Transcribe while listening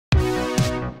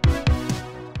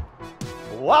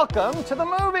Welcome to the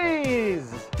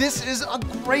movies! This is a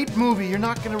great movie. You're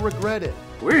not going to regret it.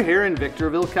 We're here in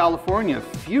Victorville, California,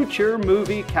 future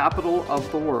movie capital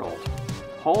of the world.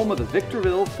 Home of the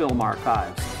Victorville Film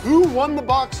Archives. Who won the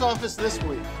box office this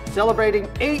week? Celebrating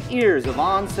 8 years of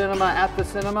On Cinema at the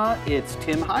Cinema, it's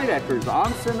Tim Heidecker's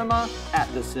On Cinema at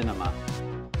the Cinema.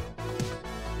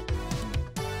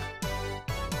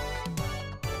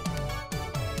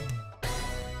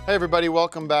 Hey everybody,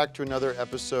 welcome back to another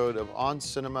episode of On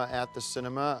Cinema at the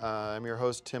Cinema. I'm your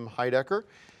host, Tim Heidecker,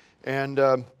 and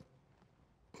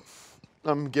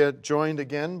I'm joined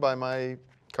again by my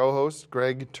co-host,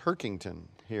 Gregg Turkington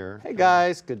here. Hey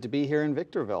guys, good to be here in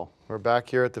Victorville. We're back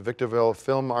here at the Victorville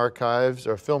Film Archives,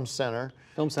 or Film Center.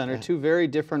 Film Center, two very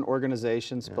different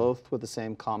organizations, both with the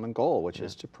same common goal, which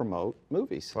is to promote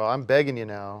movies. Well, I'm begging you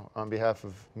now, on behalf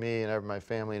of me and my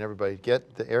family and everybody,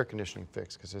 get the air conditioning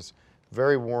fixed, because it's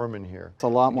very warm in here. It's a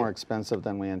lot more expensive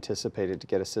than we anticipated to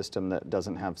get a system that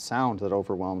doesn't have sound that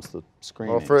overwhelms the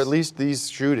screenings. Well, for at least these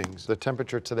shootings, the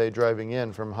temperature today driving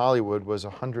in from Hollywood was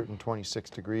 126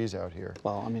 degrees out here.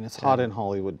 Well, I mean, it's hot in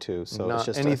Hollywood too, so not it's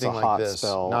just anything it's a like hot this.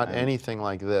 spell. Not anything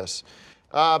like this.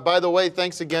 By the way,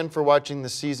 thanks again for watching the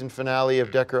season finale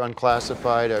of Decker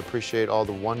Unclassified. I appreciate all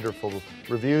the wonderful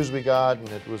reviews we got, and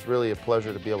it was really a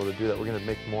pleasure to be able to do that. We're going to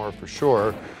make more for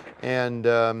sure.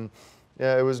 And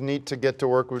yeah, it was neat to get to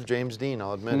work with James Dean,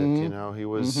 I'll admit it. You know, he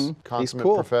was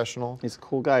consummate professional. He's a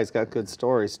cool guy. He's got good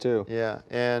stories too. Yeah,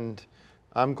 and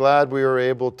I'm glad we were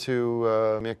able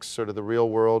to mix sort of the real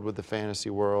world with the fantasy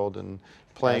world and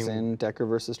playing. As in Decker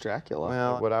versus Dracula.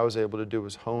 Well, what I was able to do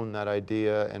was hone that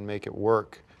idea and make it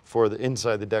work for the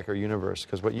inside the Decker universe.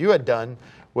 Because what you had done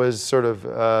was sort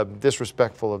of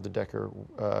disrespectful of the Decker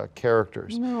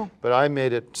characters. No. But I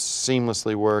made it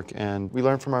seamlessly work, and we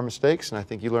learned from our mistakes, and I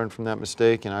think you learned from that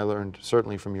mistake, and I learned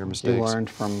certainly from your mistakes. You learned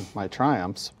from my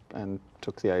triumphs and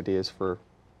took the ideas for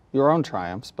your own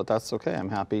triumphs, but that's okay. I'm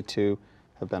happy to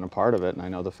have been a part of it, and I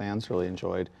know the fans really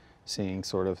enjoyed seeing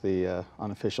sort of the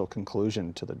unofficial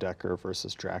conclusion to the Decker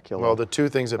versus Dracula. Well, the two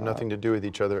things have nothing to do with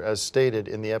each other. As stated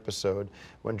in the episode,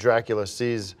 when Dracula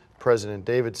sees President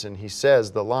Davidson, he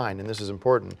says the line, and this is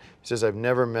important, he says, "I've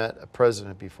never met a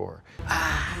president before."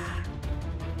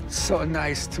 So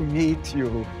nice to meet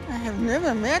you. I have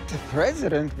never met a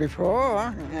president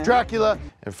before. Dracula!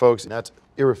 And folks, that's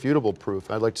irrefutable proof.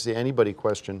 I'd like to see anybody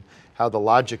question how the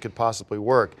logic could possibly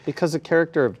work. Because the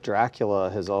character of Dracula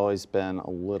has always been a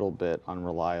little bit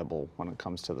unreliable when it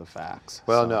comes to the facts.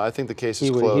 Well, So no, I think the case is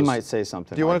closed. he might say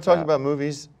something. Do you like want to talk that. about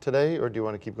movies today, or do you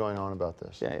want to keep going on about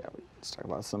this? Yeah, let's talk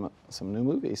about some new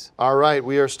movies. All right,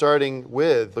 we are starting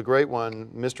with the great one,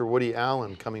 Mr. Woody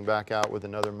Allen, coming back out with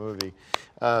another movie.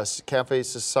 Café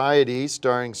Society,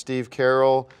 starring Steve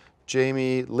Carell,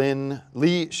 Jamie Lynn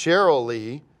Lee, Cheryl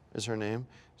Lee is her name,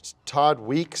 Todd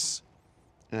Weeks,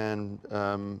 and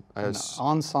as An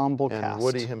ensemble and cast.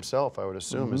 Woody himself, I would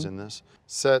assume, is in this.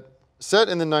 Set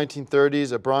in the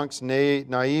 1930s, a Bronx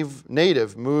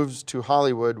native moves to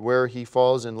Hollywood, where he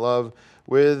falls in love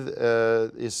with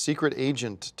his secret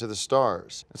agent to the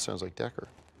stars. That sounds like Decker.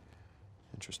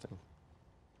 Interesting.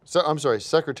 So I'm sorry,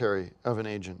 secretary of an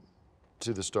agent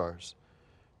to the stars.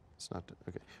 It's not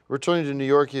okay. Returning to New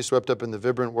York, he is swept up in the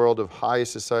vibrant world of high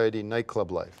society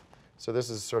nightclub life. So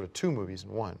this is sort of two movies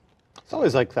in one. It's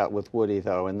always like that with Woody,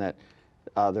 though, in that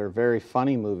they're very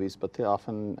funny movies, but they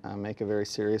often make a very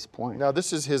serious point. Now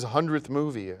this is his 100th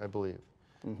movie, I believe.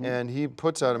 And he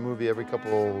puts out a movie a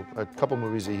couple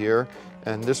movies a year,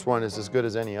 and this one is as good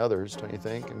as any others, don't you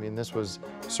think? I mean, this was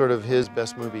sort of his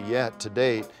best movie yet to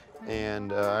date,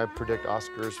 and I predict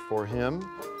Oscars for him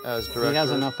as director. He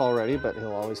has enough already, but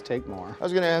he'll always take more. I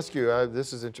was going to ask you,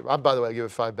 this is interesting. By the way, I give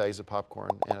it 5 bags of popcorn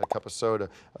and a cup of soda.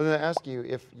 I was going to ask you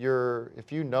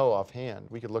if you know offhand,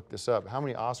 we could look this up, how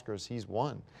many Oscars he's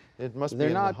won. It must be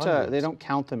in the hundreds. They don't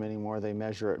count them anymore. They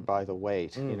measure it by the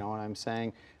weight. You know what I'm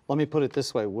saying? Let me put it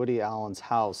this way. Woody Allen's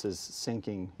house is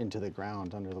sinking into the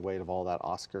ground under the weight of all that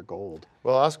Oscar gold.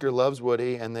 Well, Oscar loves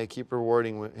Woody, and they keep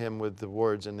rewarding him with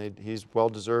awards, and he's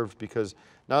well-deserved because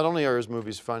not only are his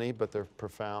movies funny, but they're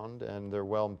profound, and they're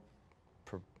well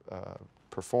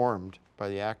performed by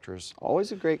the actors.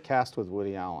 Always a great cast with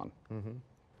Woody Allen.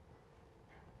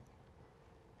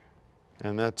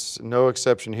 And that's no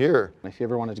exception here. If you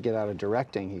ever wanted to get out of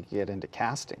directing, he could get into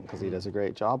casting because he does a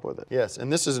great job with it. Yes,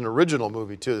 and this is an original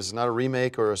movie too. This is not a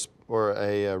remake or a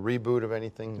reboot of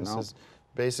anything. This is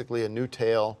basically a new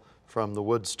tale from the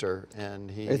Woodster, and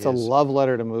it's a love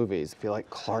letter to movies. If you like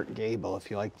Clark Gable,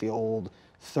 if you like the old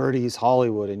 30s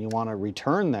Hollywood and you want to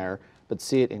return there, but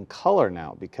see it in color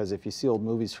now, because if you see old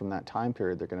movies from that time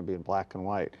period, they're going to be in black and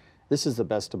white. this is the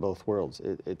best of both worlds.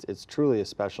 It's truly a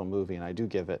special movie, and I do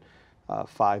give it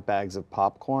 5 bags of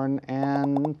popcorn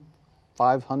and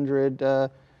 500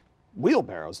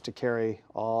 wheelbarrows to carry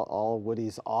all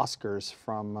Woody's Oscars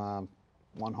from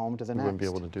one home to the next. You wouldn't be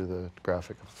able to do the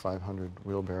graphic of 500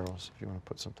 wheelbarrows if you want to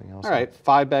put something else. All right,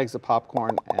 5 bags of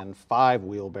popcorn and 5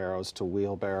 wheelbarrows to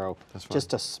wheelbarrow. That's fine.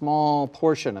 Just a small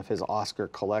portion of his Oscar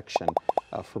collection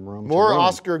from room to More room.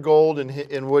 Oscar gold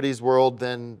in Woody's world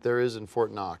than there is in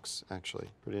Fort Knox, actually.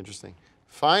 Pretty interesting.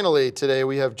 Finally, today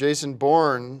we have Jason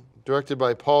Bourne, directed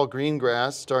by Paul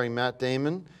Greengrass, starring Matt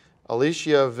Damon,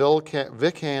 Alicia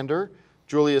Vikander,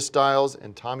 Julia Stiles,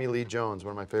 and Tommy Lee Jones,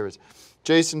 one of my favorites.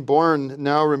 Jason Bourne,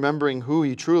 now remembering who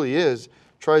he truly is,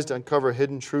 tries to uncover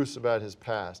hidden truths about his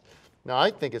past. Now, I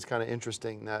think it's kind of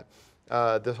interesting that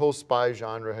the whole spy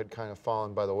genre had kind of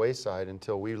fallen by the wayside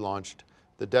until we launched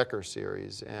the Decker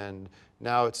series, and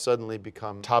now it's suddenly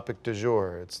become topic du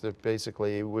jour. It's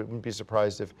basically, wouldn't be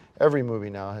surprised if every movie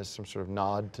now has some sort of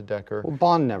nod to Decker. Well,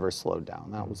 Bond never slowed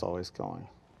down. That was always going.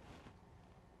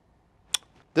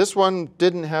 This one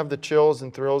didn't have the chills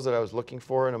and thrills that I was looking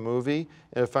for in a movie,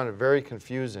 and I found it very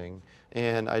confusing,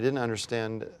 and I didn't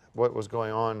understand what was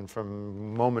going on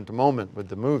from moment to moment with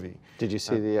the movie. Did you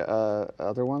see the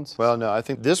other ones? Well, no, I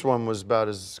think this one was about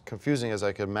as confusing as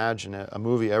I could imagine a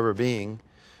movie ever being,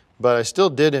 but I still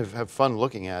did have fun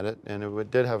looking at it, and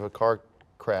it did have a car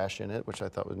crash in it, which I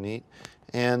thought was neat,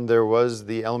 and there was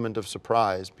the element of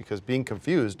surprise, because being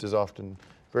confused is often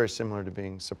very similar to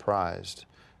being surprised.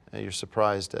 You're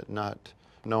surprised at not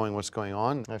knowing what's going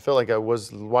on. I felt like I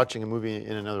was watching a movie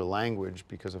in another language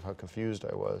because of how confused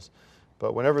I was.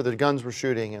 But whenever the guns were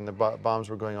shooting and the bombs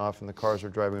were going off and the cars were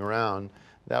driving around,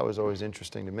 that was always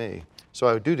interesting to me. So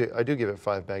I do give it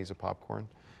 5 bags of popcorn,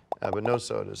 but no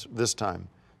sodas this time.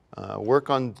 Work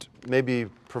on maybe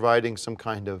providing some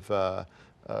kind of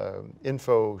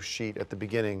info sheet at the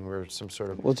beginning or some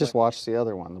sort of... We'll just watch the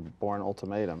other one, the Bourne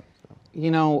Ultimatum.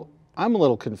 You know, I'm a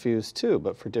little confused too,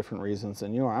 but for different reasons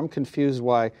than you are. I'm confused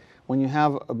why when you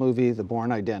have a movie, The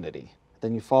Bourne Identity,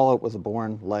 then you follow it with The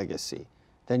Bourne Legacy,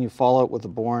 then you follow it with The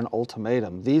Bourne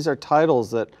Ultimatum. These are titles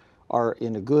that are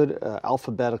in a good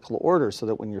alphabetical order so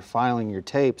that when you're filing your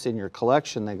tapes in your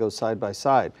collection, they go side by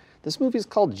side. This movie is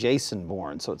called Jason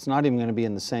Bourne, so it's not even going to be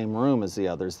in the same room as the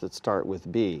others that start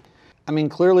with B. I mean,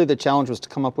 clearly the challenge was to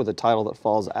come up with a title that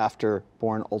falls after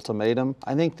Bourne Ultimatum.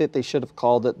 I think that they should have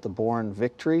called it The Bourne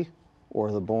Victory or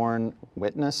The Bourne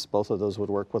Witness. Both of those would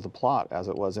work with the plot as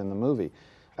it was in the movie.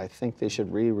 I think they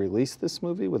should re-release this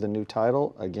movie with a new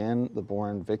title. Again, The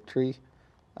Bourne Victory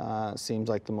seems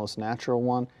like the most natural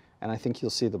one, and I think you'll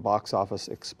see the box office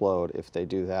explode if they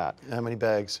do that. How many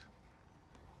bags?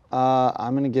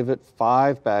 I'm going to give it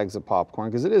 5 bags of popcorn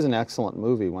because it is an excellent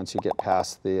movie once you get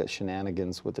past the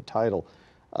shenanigans with the title.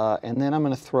 And then I'm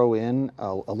going to throw in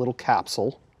a little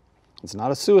capsule. It's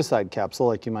not a suicide capsule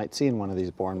like you might see in one of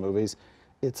these Bourne movies.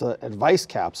 It's an advice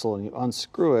capsule, and you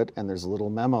unscrew it, and there's a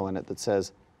little memo in it that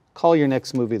says, call your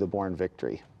next movie The Bourne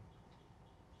Victory.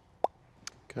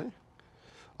 Okay.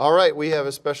 All right, we have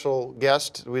a special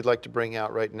guest we'd like to bring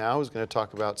out right now who's going to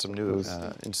talk about some new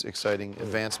exciting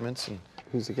advancements. And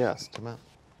who's the guest? come out.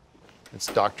 It's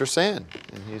Dr. Sand,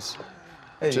 and he's...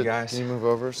 Hey, you guys. Can you move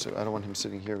over? So I don't want him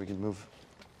sitting here. We can move.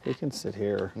 He can sit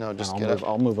here. No, just I'll get move, up.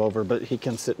 I'll move over, but he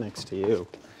can sit next to you.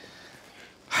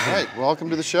 All right, welcome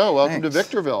to the show. Welcome Thanks. to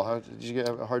Victorville. Did you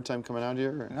have a hard time coming out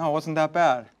here? No, it wasn't that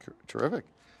bad. Terrific.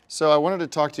 So I wanted to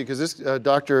talk to you because this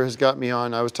doctor has got me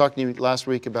on. I was talking to you last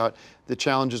week about the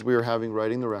challenges we were having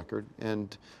writing the record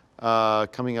and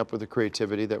coming up with the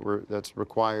creativity that's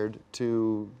required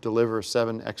to deliver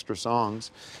 7 extra songs.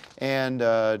 And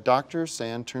Dr.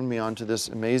 Sand turned me on to this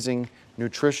amazing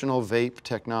nutritional vape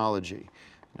technology.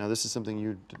 Now this is something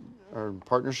you are in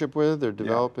partnership with, they're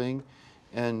developing.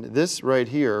 And this right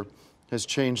here has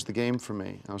changed the game for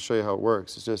me. I'll show you how it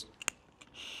works. It's just,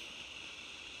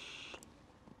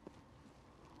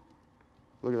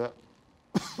 look at that.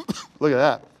 Look at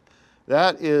that.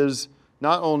 That is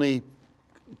not only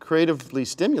creatively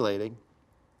stimulating,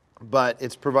 but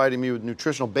it's providing me with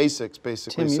nutritional basics,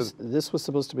 basically. Tim, So this was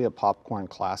supposed to be a Popcorn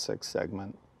Classics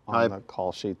segment on the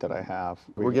call sheet that I have.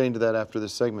 we're getting to that after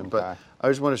this segment. But Okay. I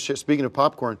just want to share, speaking of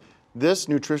popcorn, this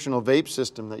nutritional vape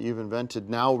system that you've invented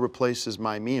now replaces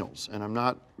my meals, and I'm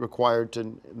not required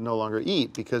to no longer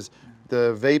eat because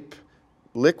the vape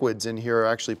liquids in here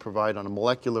actually provide on a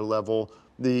molecular level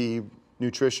the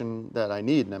nutrition that I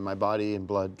need, and then my body and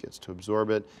blood gets to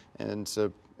absorb it. And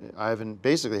so I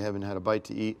basically haven't had a bite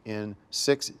to eat in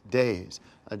 6 days.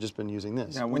 I've just been using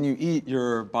this. Yeah, when you eat,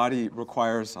 your body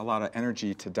requires a lot of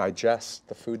energy to digest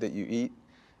the food that you eat.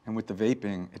 And with the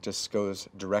vaping, it just goes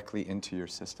directly into your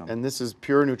system. And this is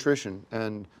pure nutrition.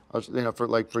 And you know,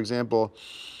 for example,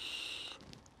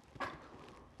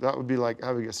 that would be like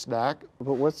having a snack.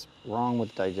 But what's wrong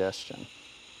with digestion?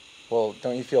 Well,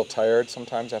 don't you feel tired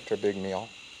sometimes after a big meal?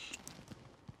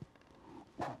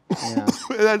 Yeah.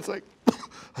 That's like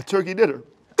a turkey dinner.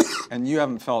 And you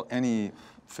haven't felt any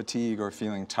fatigue or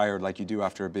feeling tired like you do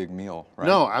after a big meal, right?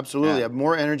 No, absolutely. Yeah. I have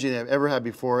more energy than I've ever had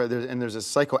before. And there's a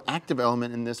psychoactive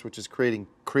element in this, which is creating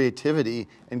creativity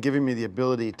and giving me the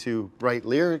ability to write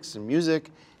lyrics and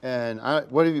music. And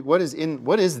what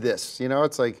is this? You know,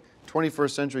 it's like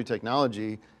 21st century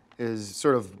technology is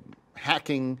sort of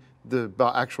hacking the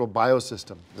actual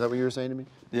biosystem. Is that what you were saying to me?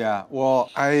 Yeah,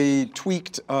 well, I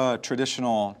tweaked a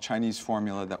traditional Chinese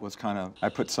formula that was I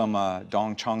put some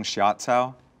dongchang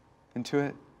xiaocao into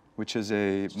it, which is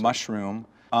a mushroom.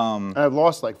 I've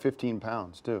lost like 15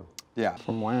 pounds too. Yeah.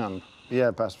 From when?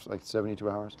 Yeah, past like 72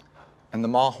 hours. And the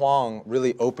ma huang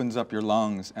really opens up your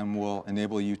lungs and will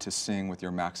enable you to sing with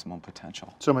your maximum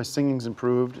potential. So my singing's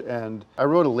improved, and I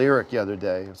wrote a lyric the other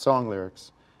day, song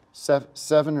lyrics,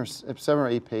 seven or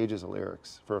eight pages of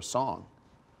lyrics for a song.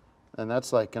 And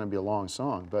that's like going to be a long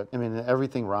song, but I mean,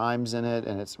 everything rhymes in it,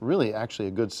 and it's really actually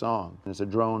a good song. It's a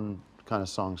drone kind of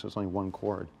song, so it's only one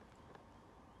chord.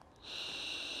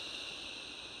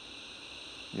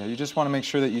 Yeah, you just want to make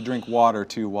sure that you drink water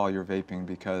too while you're vaping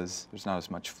because there's not as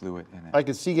much fluid in it. I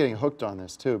could see getting hooked on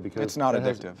this too because It's not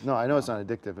addictive. No, I know it's not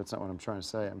addictive. That's not what I'm trying to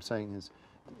say. I'm saying is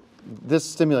this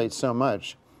stimulates so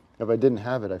much. If I didn't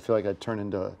have it, I feel like I'd turn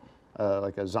into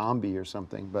like a zombie or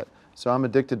something. But so I'm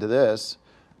addicted to this,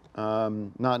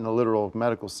 not in a literal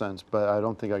medical sense, but I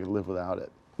don't think I could live without it.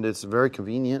 And it's very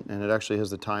convenient, and it actually has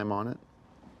the time on it.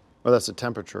 Well, that's the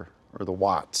temperature or the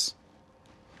watts.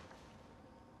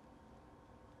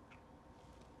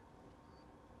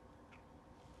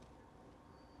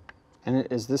 And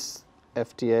is this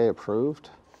FDA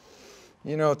approved?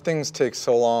 You know, things take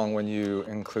so long when you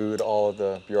include all of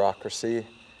the bureaucracy,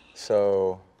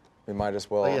 so we might as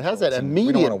well. Like it has that we don't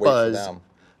immediate wanna wait for buzz. them.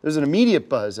 There's an immediate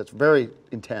buzz that's very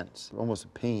intense, almost a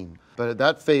pain. But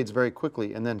that fades very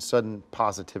quickly, and then sudden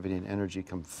positivity and energy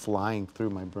come flying through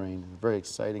my brain in a very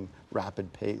exciting,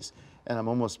 rapid pace. And I'm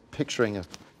almost picturing a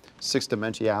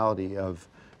six-dimensionality of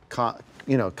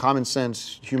common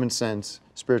sense, human sense,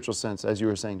 spiritual sense, as you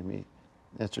were saying to me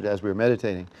yesterday as we were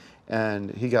meditating.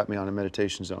 And he got me on a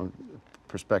meditation zone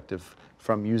perspective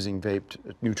from using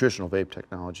nutritional vape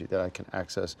technology that I can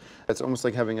access. It's almost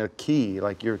like having a key,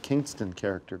 like your Kingston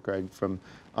character, Gregg, from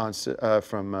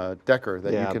Decker,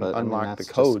 that you can unlock the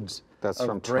codes that's of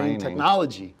from brain training.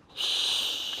 technology.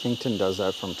 Kington does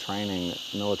that from training,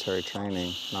 military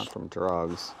training, not from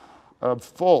drugs. I'm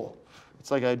full.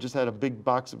 It's like I just had a big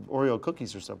box of Oreo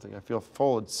cookies or something. I feel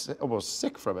full and almost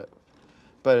sick from it.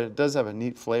 But it does have a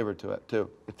neat flavor to it, too.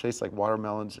 It tastes like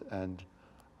watermelons and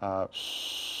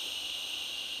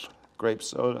grape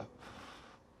soda.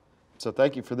 So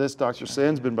thank you for this. Dr.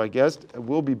 Sand's been my guest.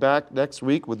 We'll be back next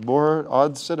week with more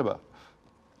Odd Cinema.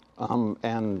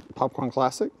 And Popcorn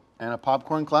Classic? And a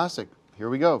Popcorn Classic. Here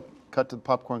we go. Cut to the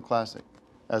Popcorn Classic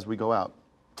as we go out.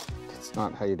 It's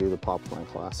not how you do the Popcorn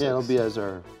Classic. Yeah, it'll be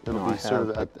it'll No, be I sort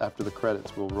have, of after the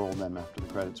credits. We'll roll them after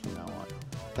the credits from now on.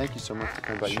 Thank you so much for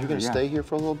coming by. You're going to yeah. stay here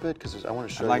for a little bit? Because I want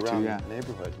to show I'd like you to, around yeah. the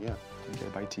neighborhood. Yeah. Get a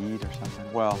bite to eat or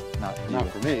something. Well, not for you. Not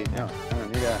for me. No. I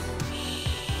don't need that.